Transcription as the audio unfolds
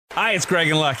Hi, it's Greg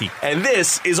and Lucky. And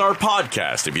this is our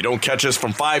podcast. If you don't catch us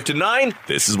from 5 to 9,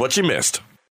 this is what you missed.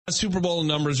 Super Bowl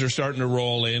numbers are starting to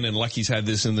roll in, and Lucky's had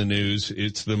this in the news.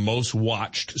 It's the most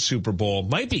watched Super Bowl.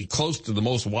 Might be close to the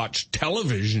most watched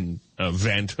television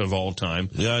event of all time.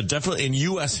 Yeah, definitely in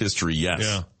U.S. history, yes.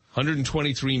 Yeah,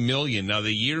 123 million. Now,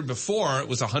 the year before, it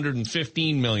was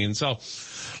 115 million. So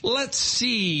let's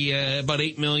see, about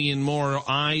 8 million more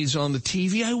eyes on the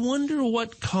TV. I wonder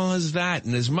what caused that.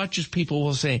 And as much as people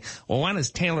will say, well, what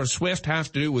does Taylor Swift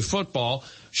have to do with football?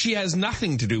 She has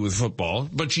nothing to do with football,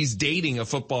 but she's dating a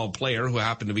football player who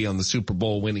happened to be on the Super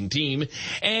Bowl winning team.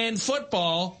 And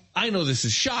football, I know this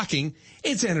is shocking,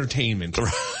 it's entertainment.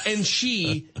 And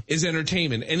she is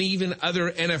entertainment. And even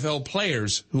other NFL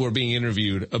players who are being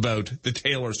interviewed about the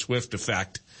Taylor Swift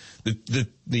effect, the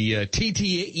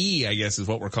TTE, I guess is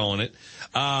what we're calling it.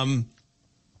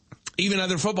 Even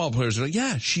other football players are like,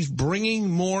 yeah, she's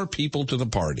bringing more people to the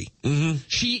party. Mm-hmm.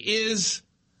 She is...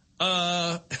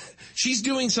 she's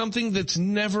doing something that's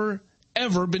never,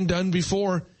 ever been done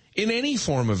before in any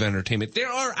form of entertainment. There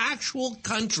are actual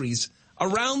countries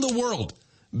around the world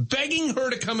begging her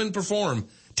to come and perform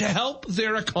to help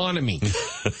their economy.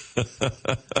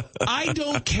 I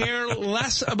don't care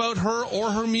less about her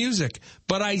or her music,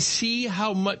 but I see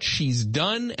how much she's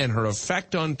done and her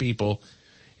effect on people,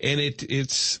 and it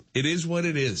is what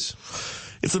it is.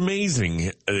 It's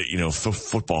amazing,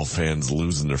 football fans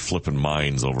losing their flipping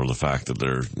minds over the fact that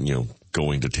they're,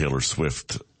 going to Taylor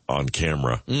Swift on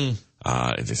camera. And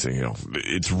they say,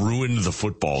 it's ruined the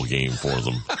football game for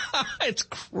them. It's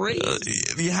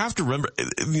crazy. You have to remember,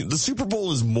 the Super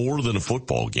Bowl is more than a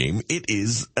football game. It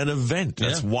is an event.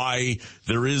 That's why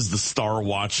there is the star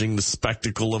watching, the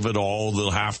spectacle of it all, the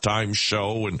halftime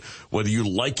show, and whether you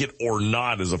like it or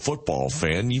not as a football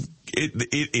fan,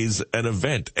 it is an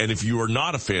event. And if you are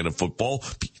not a fan of football,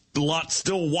 a lot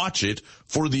still watch it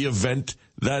for the event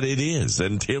that it is.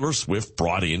 And Taylor Swift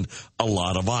brought in a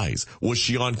lot of eyes. Was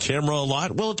she on camera a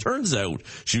lot? Well, it turns out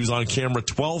she was on camera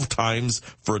 12 times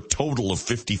for a total of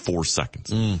 54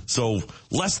 seconds. So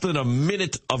less than a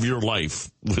minute of your life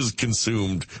was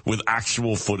consumed with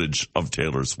actual footage of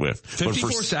Taylor Swift.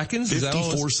 54 seconds?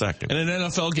 54 seconds. And an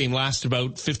NFL game lasts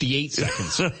about 58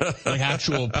 seconds. Like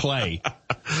actual play.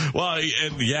 Well,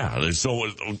 and yeah, so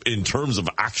in terms of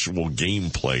actual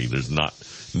gameplay, there's not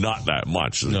that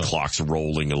much. The clock's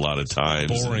rolling a lot of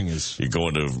times. Boring as... You're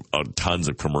going to tons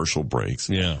of commercial breaks.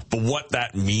 Yeah. But what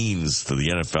that means to the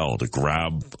NFL to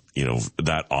grab,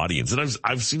 that audience. And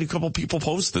I've seen a couple people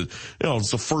post that,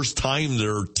 it's the first time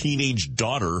their teenage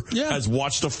daughter has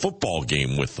watched a football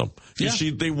game with them. Yeah.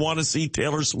 They want to see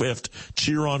Taylor Swift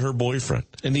cheer on her boyfriend.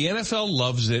 And the NFL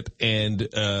loves it. And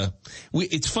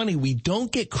it's funny, we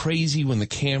don't get crazy when the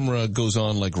camera goes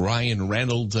on like Ryan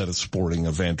Reynolds at a sporting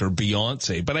event or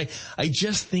Beyonce. But I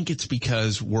just think it's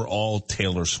because we're all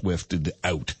Taylor Swifted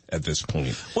out at this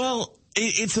point. Well,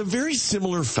 it's a very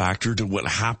similar factor to what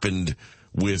happened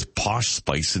with Posh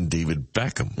Spice and David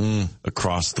Beckham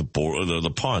across the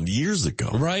pond years ago.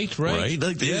 Right? Like,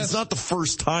 it's not the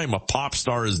first time a pop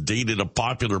star has dated a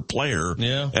popular player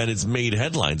and it's made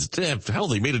headlines. Hell,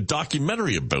 they made a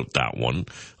documentary about that one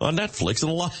on Netflix,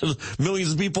 and a lot of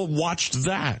millions of people watched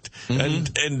that.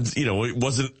 And it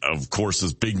wasn't, of course,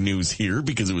 as big news here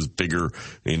because it was bigger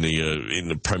in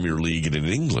the Premier League and in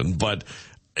England, but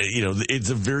it's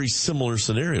a very similar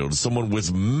scenario to someone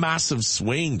with massive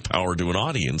swaying power to an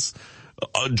audience,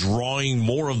 drawing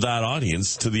more of that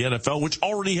audience to the NFL, which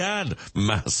already had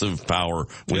massive power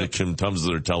when it comes to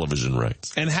their television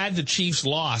rights. And had the Chiefs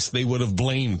lost, they would have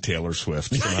blamed Taylor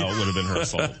Swift. Somehow it would have been her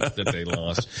fault that they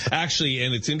lost. Actually,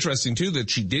 and it's interesting, too, that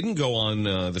she didn't go on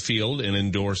the field and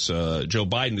endorse Joe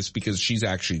Biden. It's because she's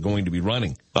actually going to be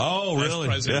running. Oh, really?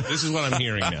 President. This is what I'm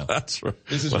hearing now. That's right.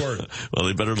 This is word. Well,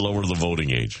 they better lower the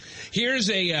voting age. Here's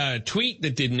a tweet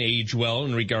that didn't age well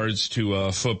in regards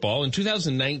to football. In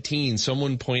 2019,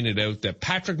 someone pointed out that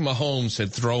Patrick Mahomes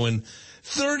had thrown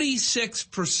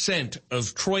 36%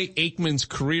 of Troy Aikman's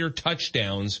career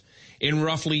touchdowns in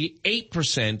roughly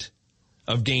 8%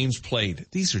 of games played.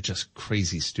 These are just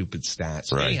crazy, stupid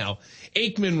stats. Right. Anyhow,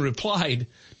 Aikman replied,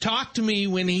 "Talk to me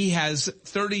when he has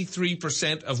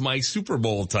 33% of my Super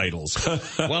Bowl titles."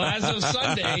 Well, as of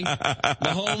Sunday,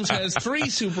 Mahomes has 3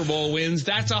 Super Bowl wins.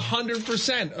 That's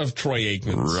 100% of Troy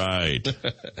Aikman's. Right.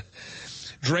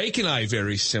 Drake and I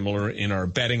very similar in our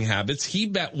betting habits. He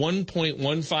bet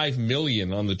 $1.15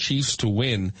 million on the Chiefs to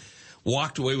win,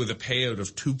 walked away with a payout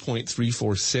of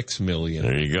 $2.346 million.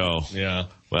 There you go. Yeah.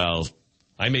 Well,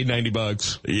 I made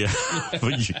 $90. Yeah,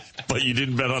 but you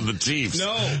didn't bet on the Chiefs.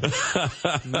 No.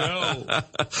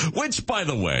 Which, by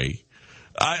the way,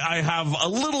 I have a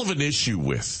little of an issue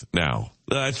with now.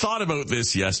 I thought about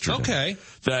this yesterday. Okay.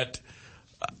 That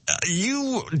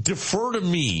you defer to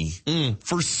me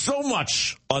for so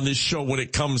much on this show when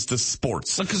it comes to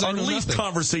sports. Because Our Leaf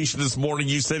conversation this morning,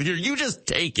 you said, here, you just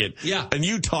take it. Yeah. And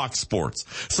you talk sports.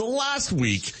 So last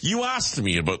week, you asked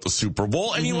me about the Super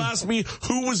Bowl, and you asked me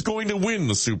who was going to win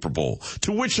the Super Bowl.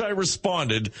 To which I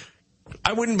responded,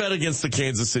 I wouldn't bet against the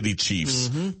Kansas City Chiefs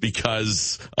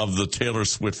because of the Taylor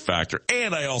Swift factor.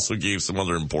 And I also gave some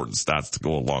other important stats to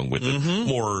go along with it.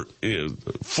 More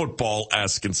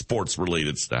football-esque and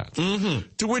sports-related stats.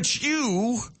 To which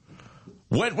you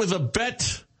went with a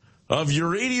bet of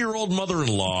your 80-year-old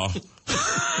mother-in-law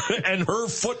and her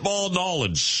football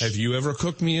knowledge. Have you ever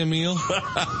cooked me a meal?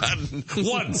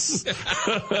 Once.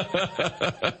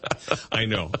 I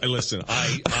know. Listen,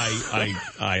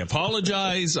 I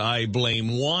apologize. I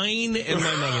blame wine and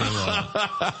my mother-in-law.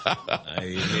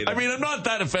 I mean, I'm not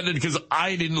that offended because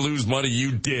I didn't lose money.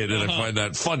 You did, and I find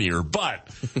that funnier. But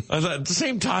I thought, at the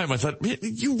same time, I thought,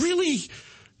 you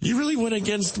really went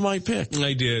against my pick.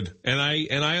 I did, and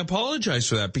I apologize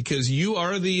for that because you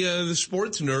are the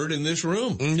sports nerd in this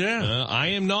room. Yeah, I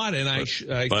am not, and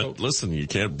but listen, you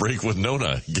can't break with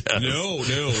Nona. I guess. No,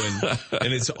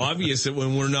 and it's obvious that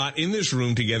when we're not in this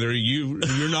room together,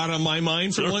 you're not on my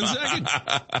mind for 1 second.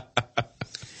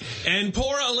 And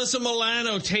poor Alyssa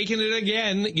Milano taking it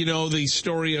again. You know, the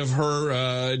story of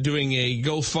her doing a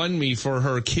GoFundMe for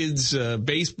her kids'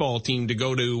 baseball team to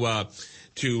go to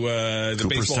the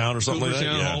Cooperstown or something like that.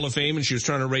 Cooperstown Hall of Fame, and she was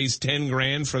trying to raise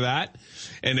 $10,000 for that.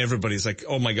 And everybody's like,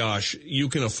 oh my gosh, you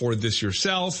can afford this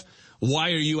yourself.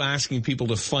 Why are you asking people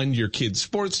to fund your kids'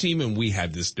 sports team? And we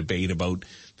had this debate about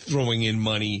throwing in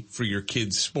money for your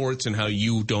kids' sports and how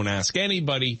you don't ask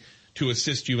anybody to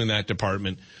assist you in that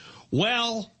department.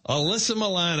 Well, Alyssa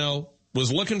Milano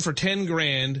was looking for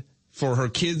 $10,000 for her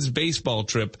kids' baseball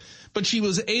trip, but she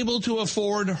was able to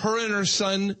afford her and her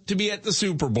son to be at the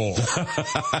Super Bowl.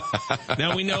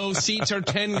 Now we know seats are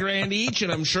 $10,000 each,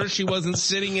 and I'm sure she wasn't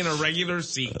sitting in a regular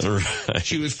seat. Right.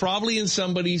 She was probably in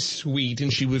somebody's suite,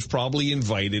 and she was probably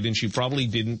invited, and she probably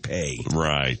didn't pay.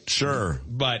 Right, sure.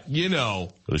 But, you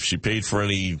know. If she paid for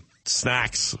any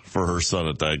snacks for her son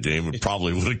at that game, it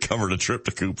probably would have covered a trip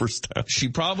to Cooperstown. She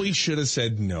probably should have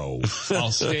said no.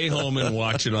 I'll stay home and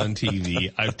watch it on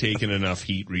TV. I've taken enough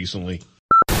heat recently.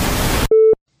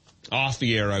 Off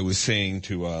the air, I was saying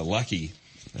to Lucky,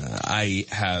 I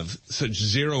have such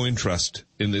zero interest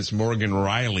in this Morgan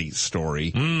Riley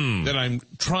story that I'm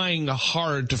trying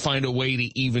hard to find a way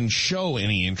to even show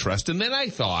any interest. And then I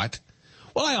thought,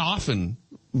 well, I often,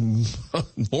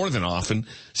 more than often,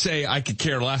 say I could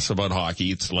care less about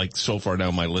hockey. It's like so far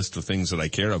down my list of things that I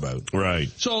care about. Right.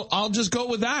 So I'll just go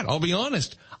with that. I'll be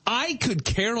honest. I could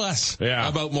care less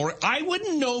about more. I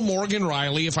wouldn't know Morgan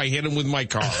Riley if I hit him with my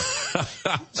car.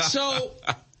 So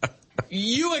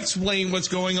you explain what's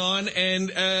going on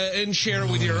and share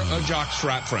it with your Jock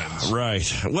Strap friends. Right.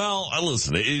 Well,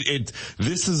 listen,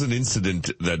 this is an incident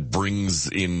that brings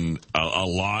in a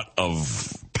lot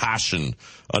of passion,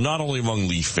 not only among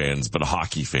Leaf fans, but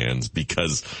hockey fans,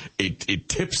 because it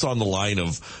tips on the line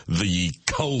of the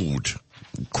code,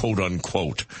 quote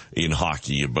unquote, in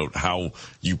hockey about how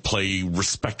you play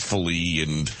respectfully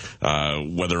and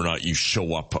whether or not you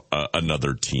show up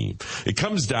another team. It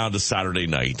comes down to Saturday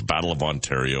night, Battle of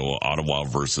Ontario, Ottawa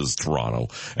versus Toronto,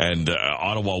 and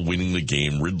Ottawa winning the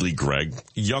game. Ridley Gregg,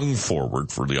 young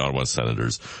forward for the Ottawa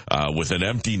Senators, with an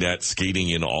empty net, skating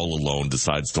in all alone,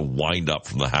 decides to wind up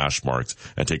from the hash marks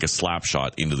and take a slap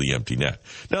shot into the empty net.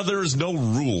 Now, there is no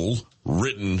rule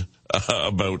written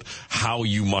about how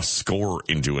you must score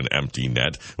into an empty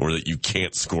net or that you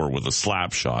can't score with a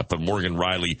slap shot. But Morgan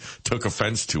Riley took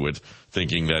offense to it,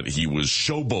 thinking that he was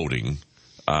showboating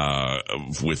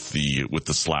with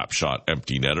the slap shot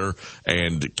empty netter,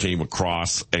 and came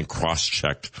across and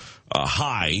cross-checked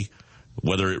high.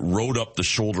 Whether it rode up the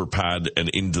shoulder pad and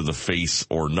into the face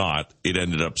or not, it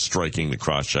ended up striking the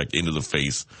cross-check into the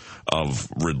face of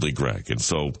Ridley Gregg. And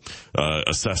so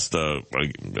assessed, I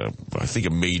think, a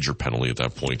major penalty at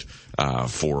that point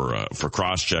for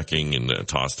cross-checking and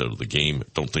tossed out of the game.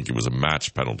 Don't think it was a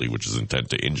match penalty, which is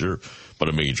intent to injure, but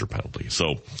a major penalty.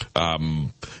 So,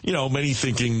 many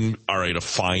thinking, all right, a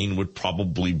fine would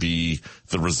probably be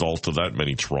the result of that.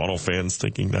 Many Toronto fans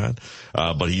thinking that.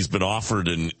 But he's been offered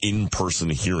an in-person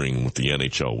hearing with the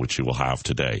NHL, which he will have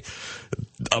today.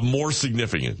 More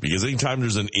significant, because anytime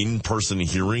there's an in-person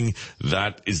hearing,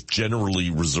 that is generally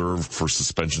reserved for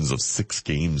suspensions of 6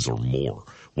 games or more,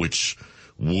 which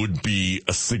would be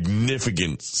a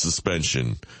significant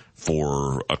suspension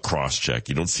for a cross check.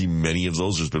 You don't see many of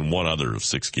those. There's been one other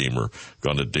 6-gamer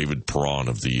gone to David Perron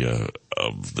of the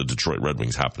Detroit Red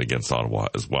Wings happen against Ottawa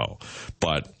as well.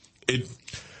 But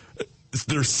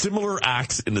they're similar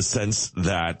acts in the sense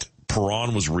that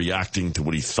Perron was reacting to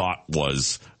what he thought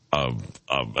was a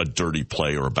dirty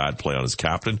play or a bad play on his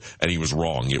captain, and he was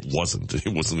wrong. It wasn't.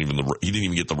 It wasn't even he didn't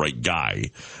even get the right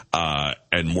guy.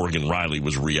 And Morgan Rielly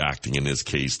was reacting in this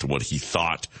case to what he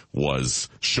thought was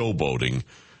showboating.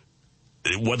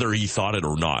 Whether he thought it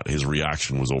or not, his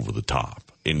reaction was over the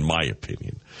top, in my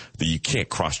opinion. That you can't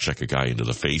cross-check a guy into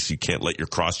the face. You can't let your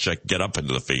cross-check get up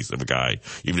into the face of a guy,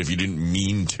 even if you didn't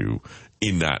mean to,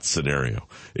 in that scenario.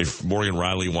 If Morgan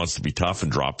Rielly wants to be tough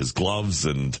and drop his gloves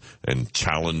and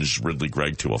challenge Ridley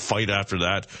Gregg to a fight after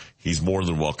that, he's more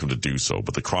than welcome to do so.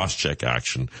 But the cross-check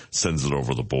action sends it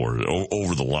over the board,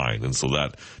 over the line. And so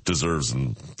that deserves,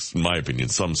 in my opinion,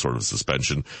 some sort of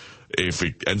suspension. If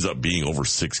it ends up being over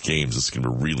 6 games, it's going to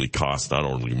really cost not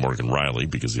only Morgan Rielly,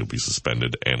 because he'll be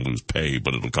suspended and lose pay,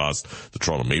 but it'll cost the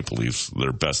Toronto Maple Leafs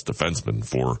their best defenseman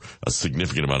for a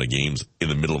significant amount of games in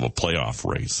the middle of a playoff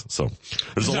race. So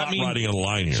there's a lot riding on the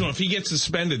line here. So if he gets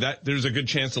suspended, there's a good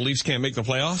chance the Leafs can't make the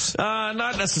playoffs?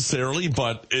 Not necessarily,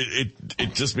 but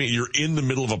it just means you're in the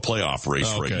middle of a playoff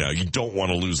race right now. You don't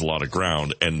want to lose a lot of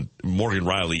ground, and Morgan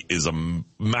Rielly is a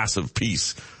massive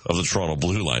piece of the Toronto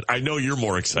blue line. I know you're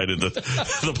more excited than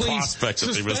the prospect that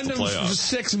they missed the playoffs. For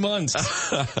 6 months.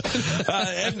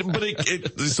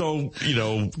 So,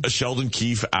 Sheldon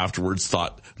Keefe afterwards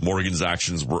thought Morgan's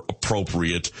actions were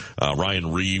appropriate.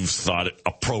 Ryan Reeves thought it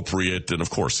appropriate. And of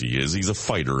course he is. He's a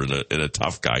fighter and a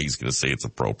tough guy. He's going to say it's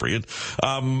appropriate.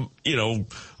 Ottawa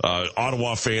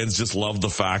fans just love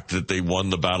the fact that they won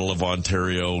the Battle of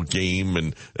Ontario game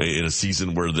and in a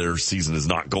season where their season is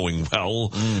not going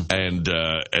well.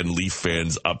 And Leaf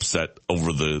fans upset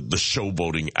over the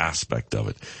showboating aspect of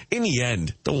it. In the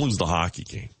end, don't lose the hockey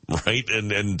game, right?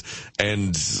 And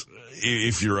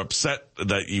if you're upset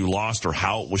that you lost or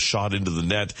how it was shot into the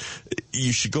net,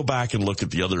 you should go back and look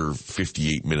at the other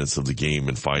 58 minutes of the game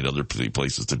and find other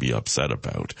places to be upset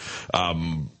about.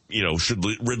 Should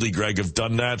Ridley Gregg have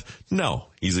done that? No.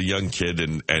 He's a young kid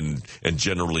and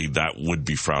generally that would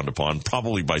be frowned upon,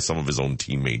 probably by some of his own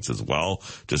teammates as well.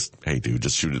 Just, hey dude,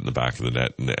 just shoot it in the back of the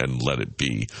net and let it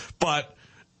be. But,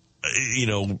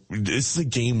 this is a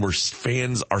game where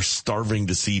fans are starving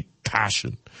to see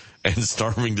passion and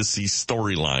starving to see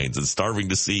storylines and starving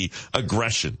to see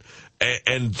aggression.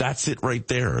 And that's it right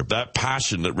there. That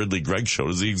passion that Ridley Gregg showed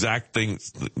is the exact thing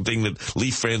that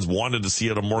Leaf fans wanted to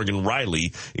see out of Morgan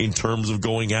Rielly in terms of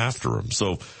going after him.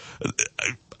 So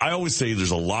I always say there's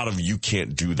a lot of you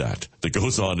can't do that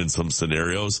goes on in some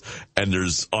scenarios. And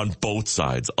there's on both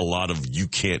sides a lot of you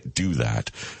can't do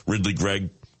that. Ridley Gregg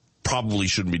probably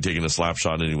shouldn't be taking a slap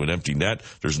shot into an empty net.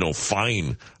 There's no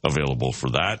fine available for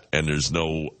that. And there's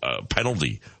no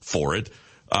penalty for it.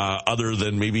 Other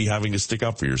than maybe having to stick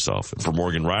up for yourself. And for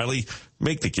Morgan Rielly,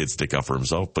 make the kid stick up for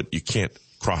himself, but you can't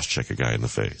cross-check a guy in the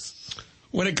face.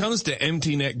 When it comes to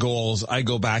empty net goals, I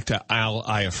go back to Al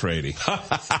Iafrate.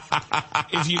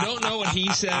 If you don't know what he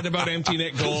said about empty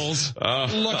net goals,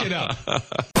 look it up.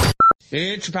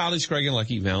 It's Pally, Craig, and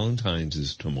Lucky. Valentine's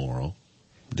is tomorrow.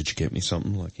 Did you get me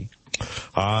something, Lucky?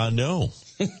 No.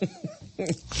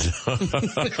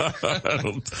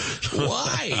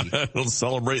 Why? I don't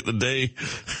celebrate the day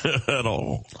at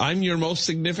all. I'm your most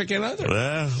significant other.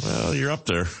 Well, you're up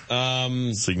there.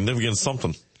 Significant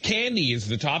something. Candy is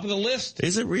the top of the list.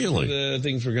 Is it really? The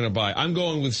things we're going to buy. I'm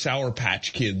going with Sour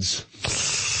Patch Kids.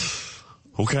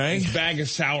 Okay. A bag of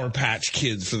Sour Patch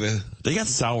Kids for the... They got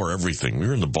sour everything. We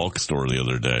were in the bulk store the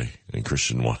other day, and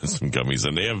Christian wanted some gummies,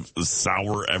 and they have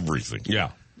sour everything. Yeah.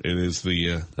 It is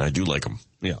the... I do like them.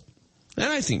 Yeah. And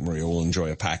I think Maria will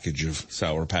enjoy a package of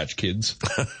Sour Patch Kids.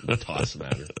 Toss them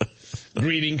at her.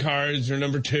 Greeting cards are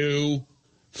number 2.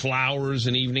 Flowers,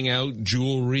 an evening out.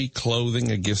 Jewelry,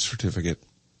 clothing, a gift certificate.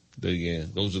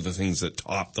 Those are the things that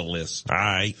top the list. All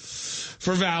right.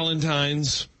 For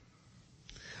Valentine's,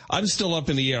 I'm still up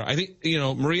in the air. I think,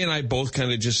 Maria and I both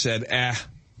kind of just said,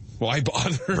 why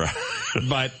bother? Right.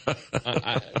 But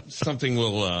something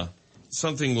will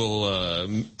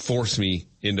force me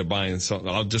into buying something.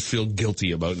 I'll just feel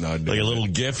guilty about not doing like a little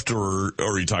gift, or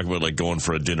are you talking about like going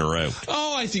for a dinner out?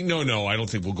 Oh, I think no. I don't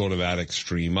think we'll go to that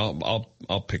extreme. I'll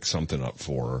pick something up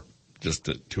for her just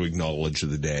to acknowledge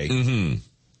the day. Mm-hmm.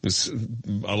 There's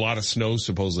a lot of snow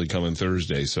supposedly coming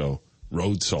Thursday, so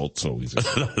road salt's always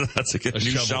that's a good new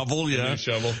shovel. Yeah, a new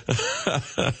shovel.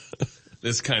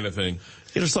 This kind of thing.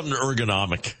 Something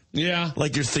ergonomic. Yeah,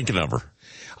 like you're thinking of her.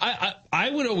 I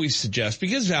would always suggest,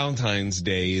 because Valentine's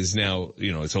Day is now,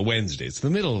 it's a Wednesday. It's the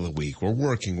middle of the week. We're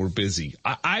working. We're busy.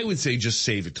 I would say just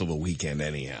save it till the weekend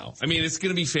anyhow. I mean, it's going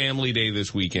to be family day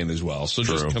this weekend as well. So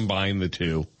just combine the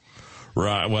two.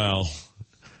 Right. Well,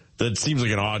 that seems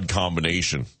like an odd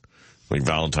combination. Like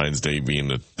Valentine's Day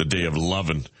being the day of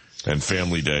loving and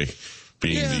family day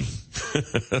being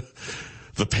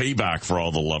the payback for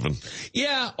all the loving.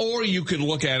 Yeah, or you could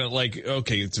look at it like,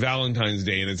 okay, it's Valentine's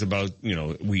Day and it's about,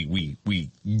 we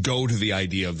go to the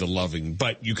idea of the loving,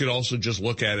 but you could also just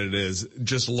look at it as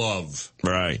just love.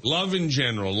 Right. Love in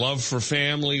general. Love for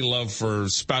family, love for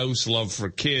spouse, love for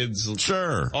kids.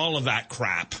 Sure. All of that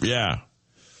crap. Yeah.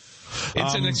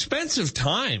 It's an expensive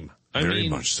time. Very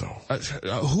much so.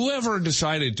 Whoever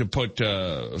decided to put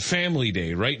Family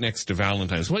Day right next to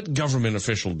Valentine's, what government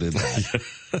official did that?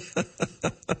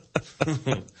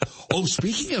 Oh,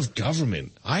 speaking of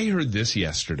government, I heard this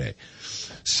yesterday.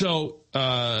 So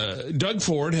Doug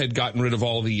Ford had gotten rid of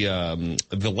all the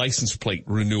license plate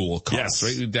renewal costs.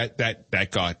 Yes. Right?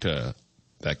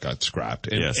 That got scrapped.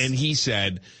 And, yes. And he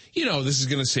said, this is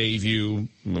going to save you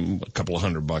a couple of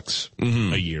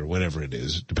 $100 a year, whatever it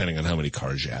is, depending on how many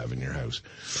cars you have in your house.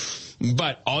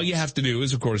 But all you have to do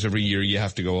is, of course, every year you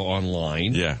have to go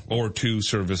online or to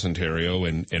Service Ontario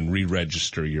and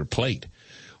re-register your plate.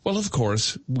 Well, of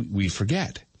course, we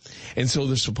forget. And so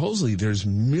there's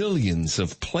millions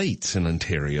of plates in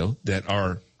Ontario that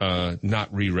are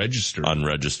not re-registered.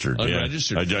 Unregistered. Yeah.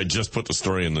 I just put the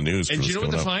story in the news. And do you know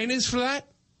what the fine is for that?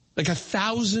 Like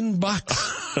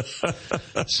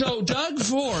 $1,000. So Doug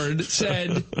Ford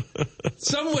said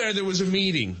somewhere there was a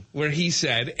meeting where he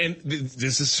said, and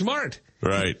this is smart.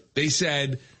 Right. They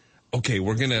said, okay,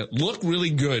 we're going to look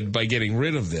really good by getting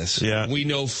rid of this. Yeah. We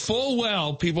know full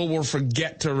well people will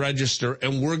forget to register,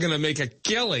 and we're going to make a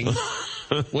killing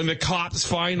when the cops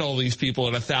find all these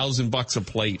people at $1,000 a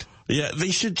plate. Yeah,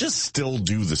 they should just still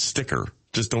do the sticker.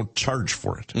 Just don't charge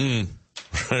for it.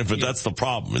 Right, but that's the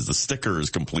problem, is the sticker is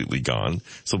completely gone.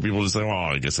 So people just say,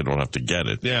 I guess I don't have to get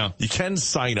it. Yeah. You can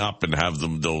sign up and have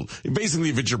them, basically,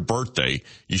 if it's your birthday,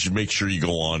 you should make sure you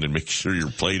go on and make sure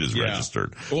your plate is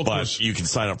registered. Well, but you can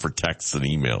sign up for texts and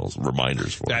emails,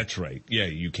 reminders for it. That's right. Yeah,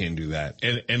 you can do that.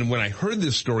 And when I heard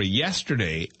this story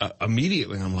yesterday,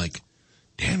 immediately I'm like,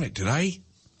 damn it, I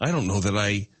don't know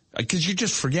that because you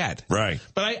just forget. Right.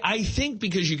 But I think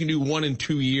because you can do 1 and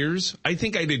 2 years, I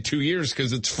think I did 2 years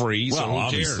because it's free. Well, so who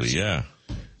obviously, cares? Yeah.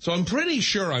 So I'm pretty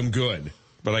sure I'm good,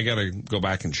 but I got to go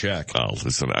back and check. Oh,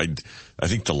 listen, I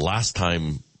think the last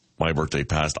time my birthday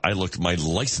passed, I looked, my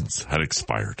license had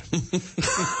expired.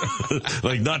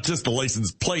 Like, not just the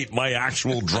license plate, my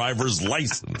actual driver's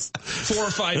license. 4 or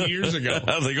 5 years ago.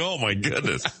 I was like, oh my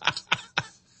goodness.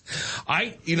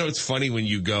 It's funny when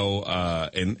you go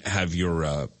and have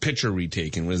your picture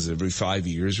retaken. What is it, every 5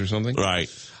 years or something? Right.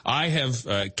 I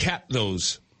have kept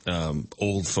those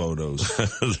old photos.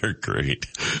 They're great.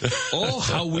 Oh,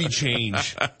 how we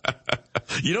change.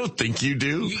 You don't think you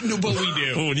do? No, but we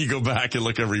do. When you go back and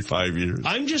look every 5 years.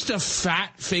 I'm just a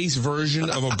fat-faced version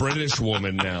of a British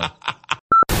woman now.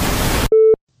 I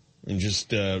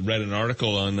just read an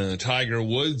article on Tiger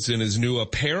Woods and his new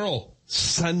apparel.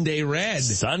 Sunday Red.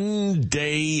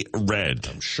 Sunday Red.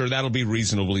 I'm sure that'll be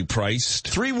reasonably priced.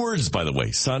 3 words, by the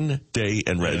way. Sunday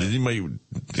and Red.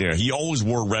 He always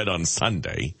wore red on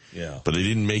Sunday. Yeah. But they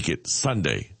didn't make it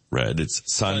Sunday Red. It's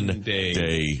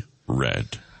Sunday Red.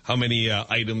 How many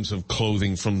items of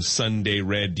clothing from Sunday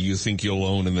Red do you think you'll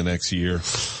own in the next year?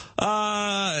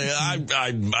 I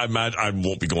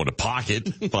won't be going to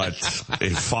Pocket, but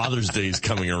if Father's Day is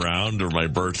coming around or my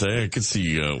birthday, I could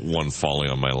see one falling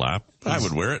on my lap. I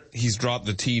would wear it. He's dropped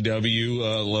the TW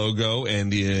logo,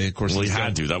 and of course, he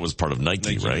had to. That was part of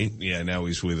Nike, right? Yeah. Now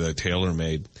he's with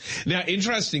TaylorMade. Now,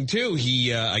 interesting too.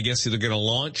 He, I guess, they're going to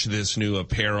launch this new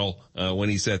apparel when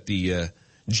he's at the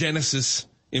Genesis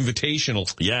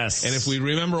Invitational. Yes. And if we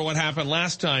remember what happened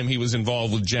last time he was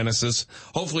involved with Genesis,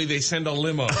 hopefully they send a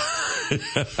limo.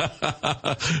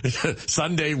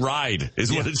 Sunday Ride is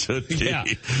what it should be. Yeah,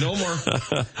 no more.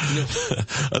 No.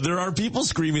 There are people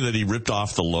screaming that he ripped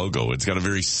off the logo. It's got a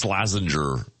very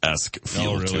Slazenger-esque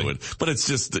feel to it. But it's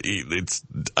just, it's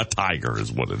a tiger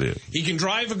is what it is. He can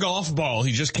drive a golf ball.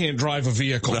 He just can't drive a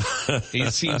vehicle.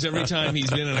 It seems every time he's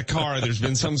been in a car, there's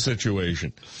been some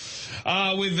situation.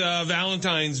 With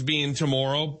Valentine's being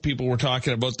tomorrow, people were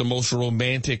talking about the most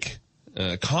romantic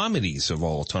comedies of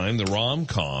all time, the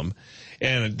rom-com.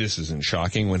 And this isn't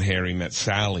shocking. When Harry Met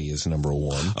Sally is number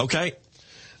 1. Okay.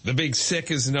 The Big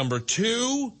Sick is number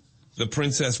 2. The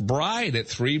Princess Bride at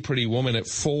 3. Pretty Woman at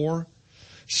 4.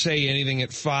 Say Anything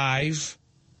at 5.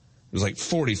 There's like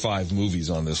 45 movies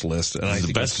on this list, and I think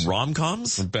the best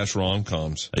rom-coms. The best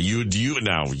rom-coms. You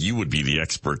would be the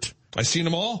expert. I've seen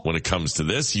them all. When it comes to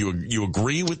this, you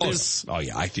agree with this? Oh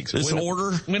yeah, I think so. This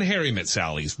order? When Harry Met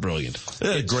Sally is brilliant.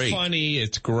 It's great. Funny.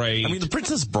 It's great. I mean, The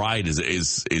Princess Bride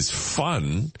is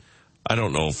fun. I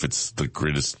don't know if it's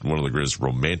one of the greatest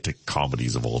romantic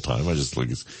comedies of all time. I just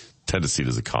tend to see it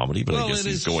as a comedy, but I guess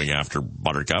he's going after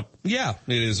Buttercup. Yeah,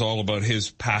 it is all about his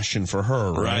passion for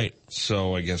her, right?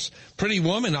 So I guess Pretty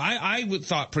Woman, I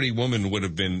thought Pretty Woman would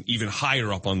have been even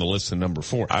higher up on the list than number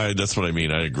 4. That's what I mean.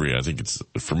 I agree. I think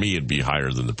for me, it'd be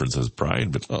higher than The Princess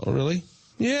Bride, but. Oh, really?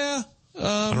 Yeah.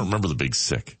 I don't remember The Big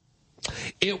Sick.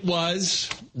 It was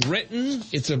written,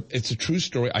 it's a true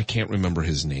story. I can't remember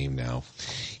his name now.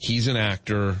 He's an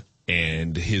actor.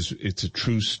 And it's a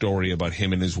true story about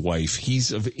him and his wife.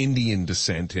 He's of Indian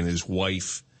descent, and his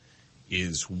wife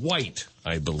is white,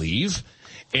 I believe.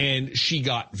 And she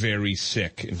got very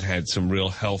sick and had some real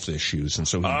health issues. And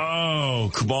so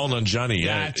Kumail Nanjiani.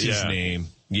 That's his name.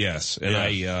 Yes. And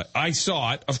I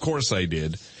saw it. Of course I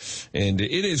did. And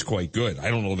it is quite good. I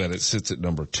don't know that it sits at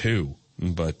number 2.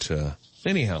 But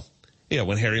anyhow, yeah,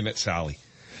 When Harry Met Sally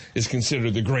is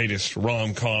considered the greatest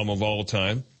rom-com of all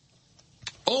time.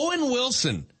 Owen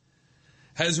Wilson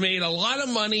has made a lot of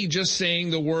money just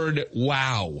saying the word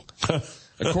wow.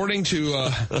 According to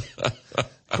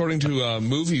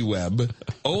MovieWeb,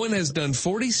 Owen has done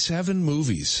 47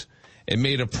 movies and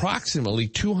made approximately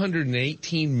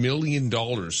 $218 million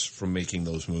from making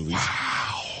those movies.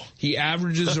 Wow. He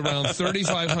averages around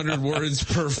 3,500 words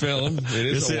per film. It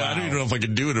is a wow. I don't even know if I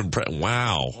can do it in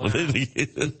wow.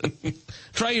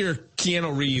 Try your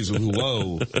Keanu Reeves with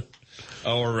whoa.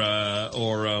 Or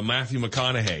Matthew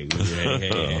McConaughey.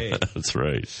 Hey. That's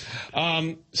right.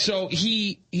 So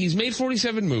he's made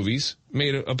 47 movies,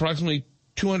 made approximately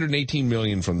 $218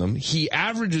 million from them. He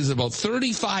averages about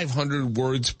 3,500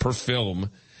 words per film,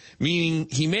 meaning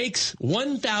he makes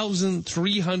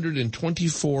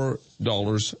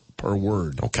 $1,324 per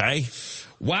word. Okay.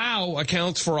 Wow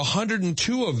accounts for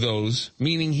 102 of those,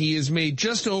 meaning he has made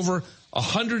just over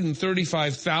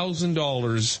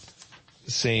 $135,000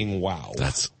 saying wow.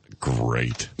 That's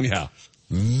great. Yeah.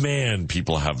 Man,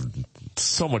 people have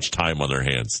so much time on their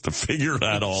hands to figure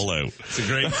that all out. It's a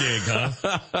great gig,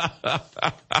 huh?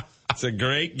 It's a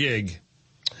great gig.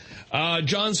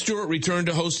 Jon Stewart returned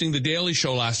to hosting The Daily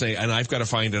Show last night, and I've got to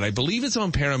find it. I believe it's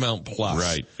on Paramount Plus.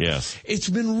 Right, yes. It's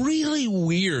been really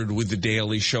weird with The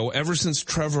Daily Show ever since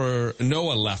Trevor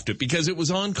Noah left it, because it was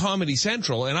on Comedy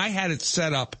Central, and I had it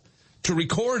set up to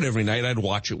record every night. I'd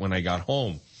watch it when I got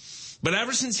home. But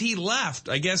ever since he left,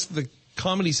 I guess the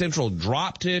Comedy Central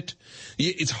dropped it.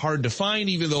 It's hard to find,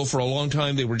 even though for a long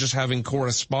time they were just having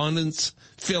correspondents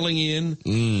filling in.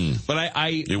 But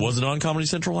it wasn't on Comedy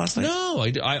Central last night? No,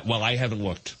 I haven't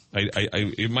looked.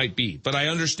 It might be, but I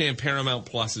understand Paramount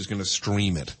Plus is going to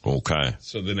stream it. Okay.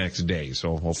 So the next day.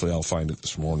 So hopefully I'll find it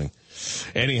this morning.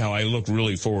 Anyhow, I look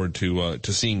really forward to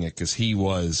seeing it, because he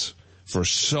was, for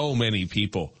so many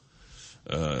people,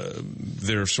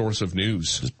 their source of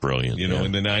news. It's brilliant. You know,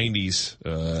 in the 90s,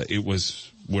 it was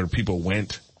where people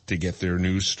went to get their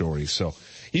news stories. So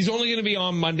he's only going to be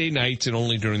on Monday nights and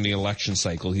only during the election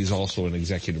cycle. He's also an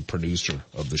executive producer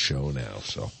of the show now.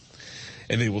 So,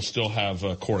 and they will still have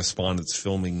correspondents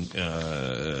filming,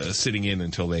 sitting in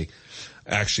until they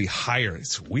actually hire.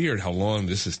 It's weird how long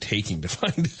this is taking to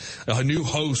find a new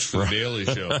host for The Daily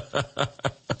Show.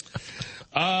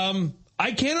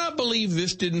 I cannot believe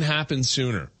this didn't happen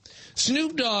sooner.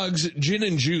 Snoop Dogg's Gin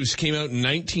and Juice came out in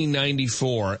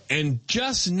 1994, and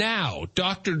just now,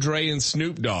 Dr. Dre and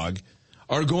Snoop Dogg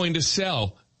are going to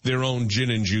sell their own gin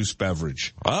and juice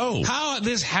beverage. Oh. How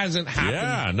this hasn't happened.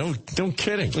 Yeah, no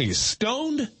kidding. Are you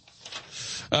stoned?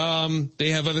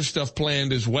 They have other stuff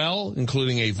planned as well,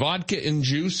 including a vodka and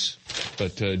juice,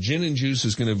 but gin and juice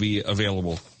is going to be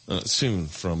available soon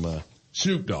from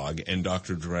Snoop Dogg and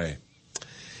Dr. Dre.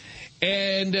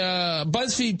 And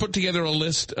BuzzFeed put together a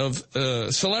list of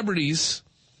celebrities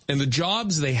and the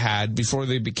jobs they had before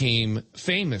they became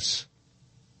famous.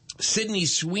 Sydney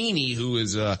Sweeney, who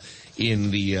is in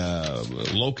the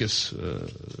Locust...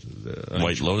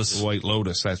 White Lotus? White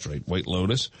Lotus, that's right, White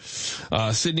Lotus.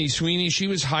 Sydney Sweeney, she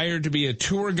was hired to be a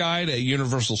tour guide at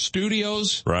Universal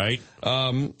Studios. Right.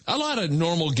 A lot of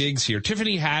normal gigs here.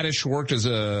 Tiffany Haddish worked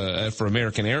for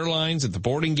American Airlines at the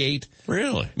boarding gate.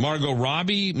 Really? Margot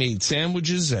Robbie made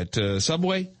sandwiches at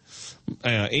Subway.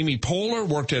 Amy Poehler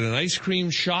worked at an ice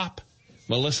cream shop.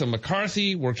 Melissa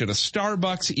McCarthy worked at a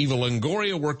Starbucks. Eva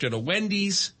Longoria worked at a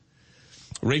Wendy's.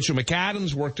 Rachel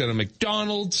McAdams worked at a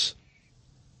McDonald's.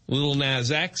 Lil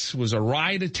Nas X was a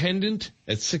ride attendant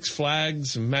at Six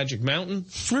Flags Magic Mountain.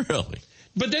 Really?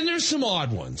 But then there's some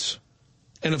odd ones.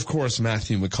 And, of course,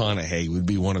 Matthew McConaughey would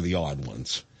be one of the odd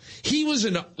ones. He was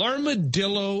an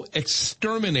armadillo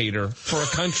exterminator for a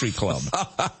country club.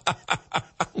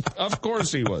 Of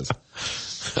course he was.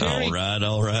 All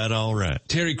right.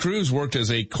 Terry Crews worked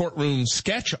as a courtroom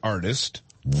sketch artist.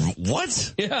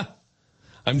 What? Yeah.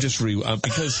 I'm just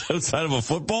because outside of a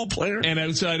football player? And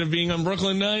outside of being on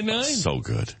Brooklyn Nine-Nine. So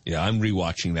good. Yeah, I'm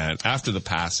rewatching that after the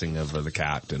passing of the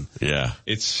captain. Yeah.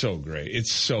 It's so great.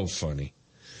 It's so funny.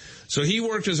 So he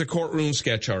worked as a courtroom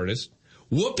sketch artist.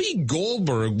 Whoopi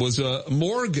Goldberg was a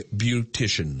morgue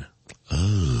beautician.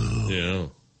 Oh. Yeah.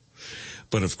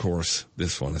 But of course,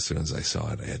 this one, as soon as I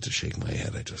saw it, I had to shake my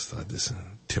head. I just thought, this is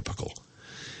typical.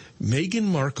 Meghan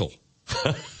Markle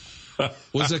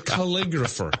was a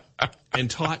calligrapher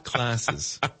and taught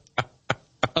classes.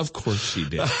 Of course she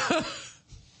did.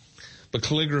 But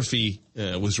calligraphy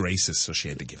was racist, so she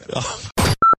had to give it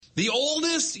up. The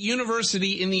oldest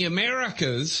university in the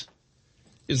Americas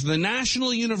is the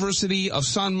National University of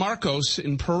San Marcos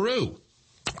in Peru.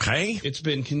 Okay. It's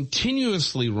been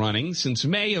continuously running since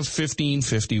May of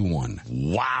 1551.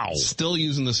 Wow. Still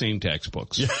using the same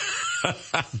textbooks.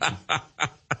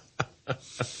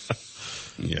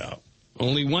 Yeah.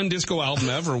 Only one disco album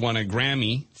ever won a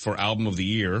Grammy for Album of the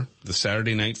Year, the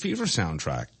Saturday Night Fever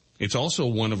soundtrack. It's also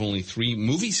one of only 3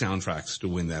 movie soundtracks to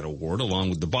win that award, along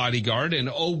with The Bodyguard and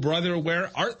Oh Brother,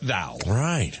 Where Art Thou?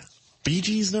 Right. Bee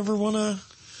Gees never won a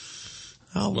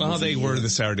album. Well, they were the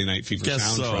Saturday Night Fever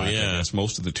soundtrack. So, yeah. I guess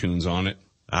most of the tunes on it.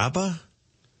 ABBA?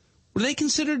 Were they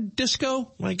considered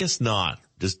disco? I guess not.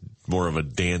 Just more of a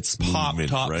dance Pop,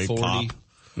 movement, top right? 40. Pop.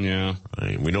 Yeah.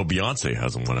 Right. We know Beyonce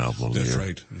hasn't won album of the year. That's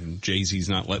right. And Jay-Z's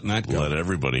not letting that go. Let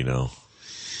everybody know.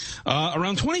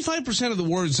 Around 25% of the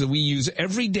words that we use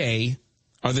every day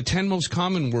are the 10 most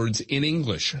common words in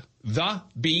English. The,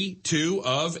 be, to,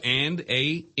 of, and,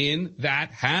 a, in,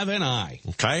 that, have, and I.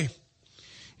 Okay.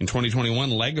 In 2021,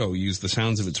 Lego used the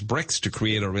sounds of its bricks to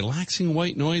create a relaxing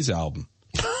white noise album.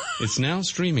 It's now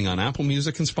streaming on Apple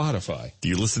Music and Spotify. Do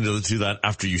you listen to that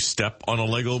after you step on a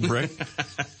Lego brick?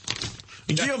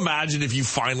 Can you imagine if you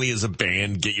finally, as a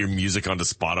band, get your music onto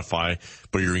Spotify,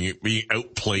 but you're being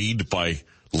outplayed by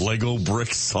Lego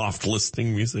brick soft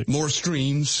listening music? More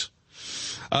streams.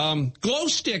 Glow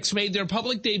Sticks made their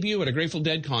public debut at a Grateful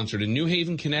Dead concert in New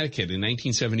Haven, Connecticut in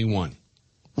 1971.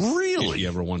 Really? If you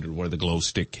ever wondered where the glow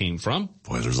stick came from.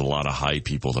 Boy, there's a lot of high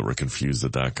people that were confused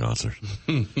at that concert.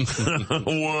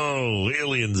 Whoa,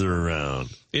 aliens are around.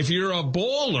 If you're a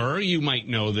bowler, you might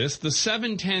know this. The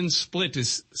 7-10 split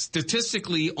is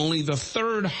statistically only the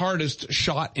 3rd hardest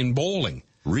shot in bowling.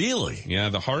 Really? Yeah,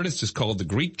 the hardest is called the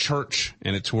Greek Church,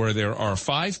 and it's where there are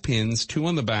 5 pins, 2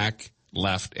 on the back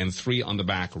left and 3 on the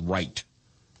back right.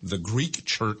 The Greek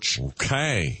Church.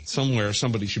 Okay. Somewhere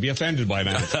somebody should be offended by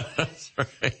that. That's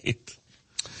right.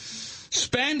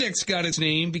 Spandex got its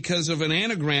name because it's an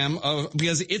anagram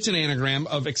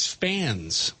of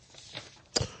expands.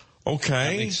 Okay.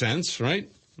 That makes sense, right?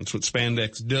 That's what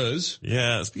spandex does.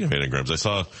 Yeah, speaking of anagrams, I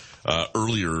saw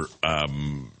earlier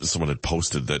someone had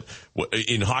posted that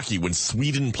in hockey, when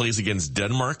Sweden plays against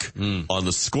Denmark, on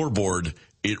the scoreboard,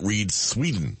 it reads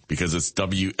Sweden because it's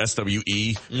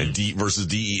SWE and D versus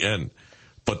DEN.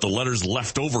 But the letters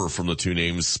left over from the 2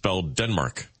 names spelled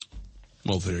Denmark.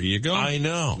 Well, there you go. I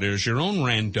know. There's your own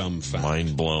random fact.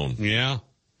 Mind blown. Yeah.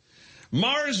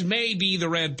 Mars may be the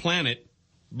red planet,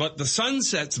 but the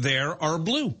sunsets there are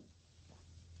blue.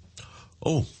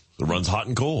 Oh, it runs hot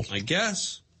and cold. I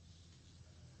guess.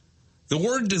 The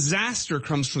word disaster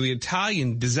comes from the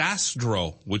Italian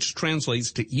disastro, which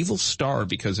translates to evil star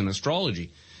because in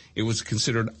astrology, it was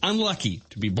considered unlucky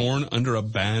to be born under a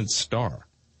bad star.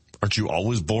 Aren't you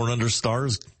always born under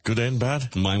stars, good and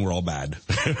bad? Mine were all bad.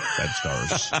 Bad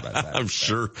stars. Bad, I'm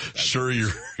sure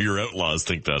your outlaws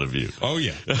think that of you. Oh,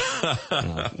 yeah.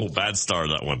 Well, bad star,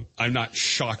 that one. I'm not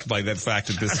shocked by that fact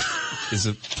that this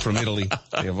is from Italy.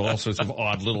 They have all sorts of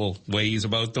odd little ways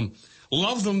about them.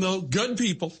 Love them, though. Good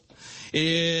people.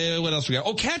 What else we got?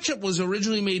 Oh, ketchup was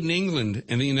originally made in England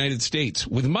and the United States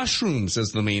with mushrooms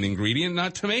as the main ingredient,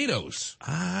 not tomatoes.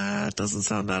 It doesn't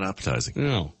sound that appetizing.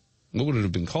 No. What would it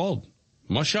have been called?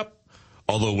 Mush up?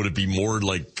 Although, would it be more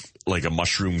like a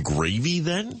mushroom gravy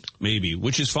then? Maybe,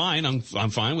 which is fine. I'm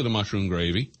fine with a mushroom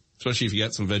gravy, especially if you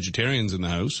got some vegetarians in the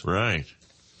house. Right.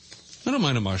 I don't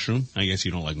mind a mushroom. I guess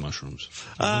you don't like mushrooms.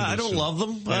 I don't love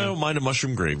them. Yeah. I don't mind a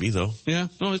mushroom gravy, though. Yeah,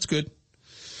 no, it's good.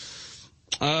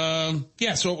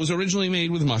 So it was originally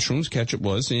made with mushrooms, ketchup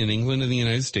was, in England and the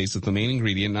United States with the main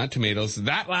ingredient, not tomatoes.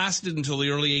 That lasted until the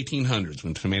early 1800s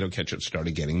when tomato ketchup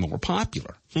started getting more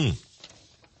popular.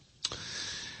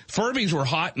 Furbies were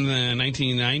hot in the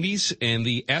 1990s, and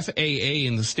the FAA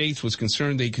in the States was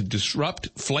concerned they could disrupt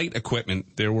flight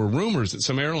equipment. There were rumors that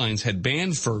some airlines had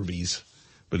banned Furbies,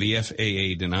 but the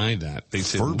FAA denied that. They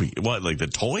said, Furby? What, like the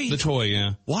toy? The toy,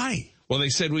 yeah. Why? Well, they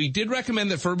said, we did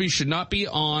recommend that Furbies should not be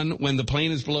on when the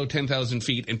plane is below 10,000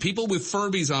 feet, and people with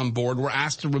Furbies on board were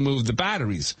asked to remove the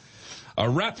batteries. A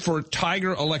rep for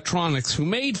Tiger Electronics, who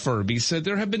made Furbies, said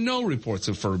there have been no reports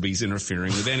of Furbies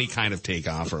interfering with any kind of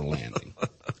takeoff or landing.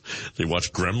 They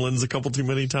watched Gremlins a couple too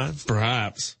many times?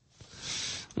 Perhaps.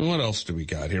 And what else do we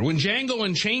got here? When Django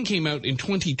Unchained came out in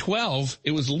 2012,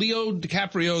 it was Leo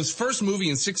DiCaprio's first movie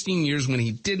in 16 years when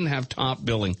he didn't have top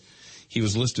billing. He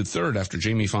was listed third after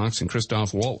Jamie Foxx and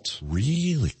Christoph Waltz.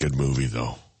 Really good movie,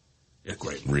 though. Yeah,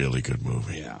 great. Really good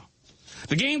movie. Yeah.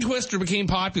 The game Twister became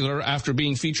popular after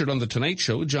being featured on The Tonight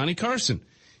Show with Johnny Carson.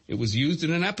 It was used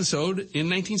in an episode in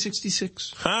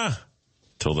 1966.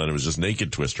 Till then, it was just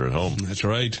naked Twister at home. That's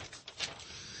right.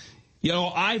 You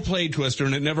know, I played Twister,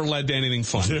 and it never led to anything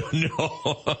fun.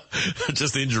 No,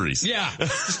 just injuries. Yeah,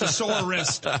 just a sore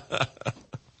wrist.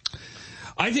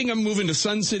 I think I'm moving to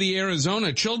Sun City,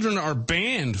 Arizona. Children are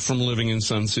banned from living in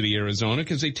Sun City, Arizona,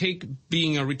 because they take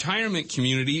being a retirement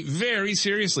community very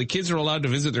seriously. Kids are allowed to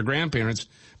visit their grandparents,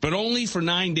 but only for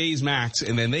 9 days max,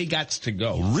 and then they gots to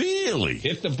go. Really?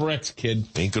 Hit the bricks, kid.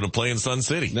 Ain't gonna play in Sun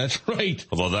City. That's right.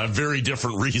 Although there are very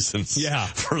different reasons. Yeah.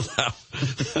 For that.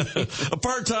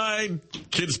 Apartheid,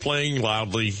 kids playing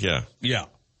loudly, yeah. Yeah.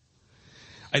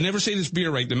 I never say this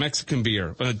beer right, the Mexican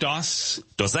beer. Dos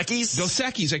Equis? Dos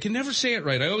Equis. I can never say it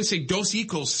right. I always say Dos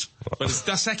Equis, but it's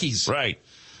Dos Equis. Right.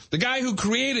 The guy who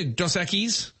created Dos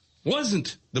Equis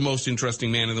wasn't the most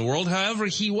interesting man in the world. However,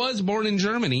 he was born in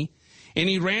Germany, and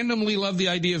he randomly loved the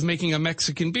idea of making a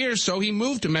Mexican beer, so he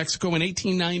moved to Mexico in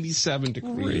 1897 to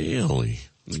create it. Really?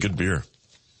 It's good beer.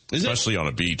 Is Especially on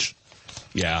a beach.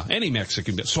 Yeah, any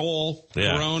Mexican beer. Sol,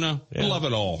 Yeah. Corona, Yeah. love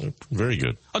it all. Very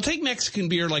good. I'll take Mexican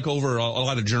beer like over a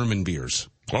lot of German beers.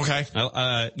 Okay.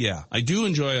 Yeah, I do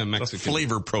enjoy a The Mexican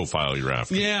flavor profile you're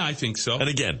after. Yeah, I think so. And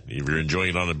again, if you're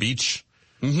enjoying it on a beach,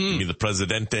 give me the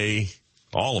Presidente,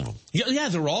 all of them. Yeah,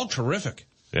 they're all terrific.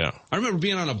 Yeah. I remember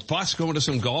being on a bus going to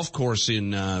some golf course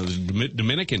in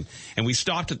Dominican, and we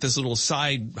stopped at this little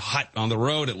side hut on the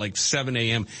road at like 7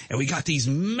 a.m., and we got these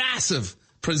massive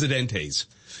Presidentes.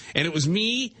 And it was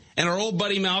me and our old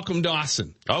buddy Malcolm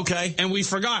Dawson. Okay. And we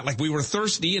forgot, like we were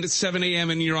thirsty, and it's 7 a.m.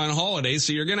 and you're on holiday,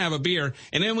 so you're going to have a beer.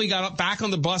 And then we got up back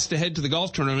on the bus to head to the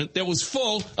golf tournament that was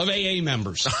full of AA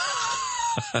members.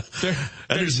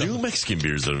 There's new Mexican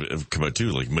beers that have come out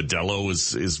too. Like Modelo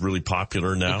is really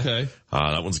popular now. Okay.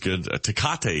 That one's good.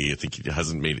 Tecate, I think it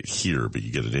hasn't made it here, but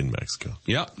you get it in Mexico.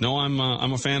 Yeah. No, I'm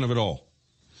a fan of it all.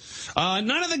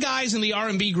 None of the guys in the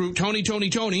R&B group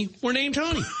Tony were named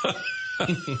Tony.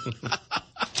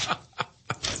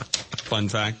 Fun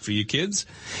fact for you kids.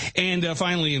 And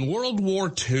finally, in World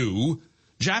War II,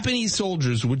 Japanese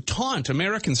soldiers would taunt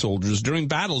American soldiers during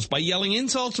battles by yelling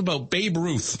insults about Babe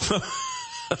Ruth.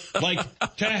 Like,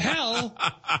 to hell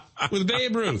with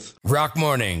Babe Ruth. Rock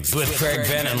Mornings with Craig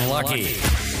Venn and Lucky.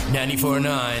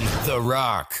 94.9 The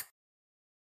Rock.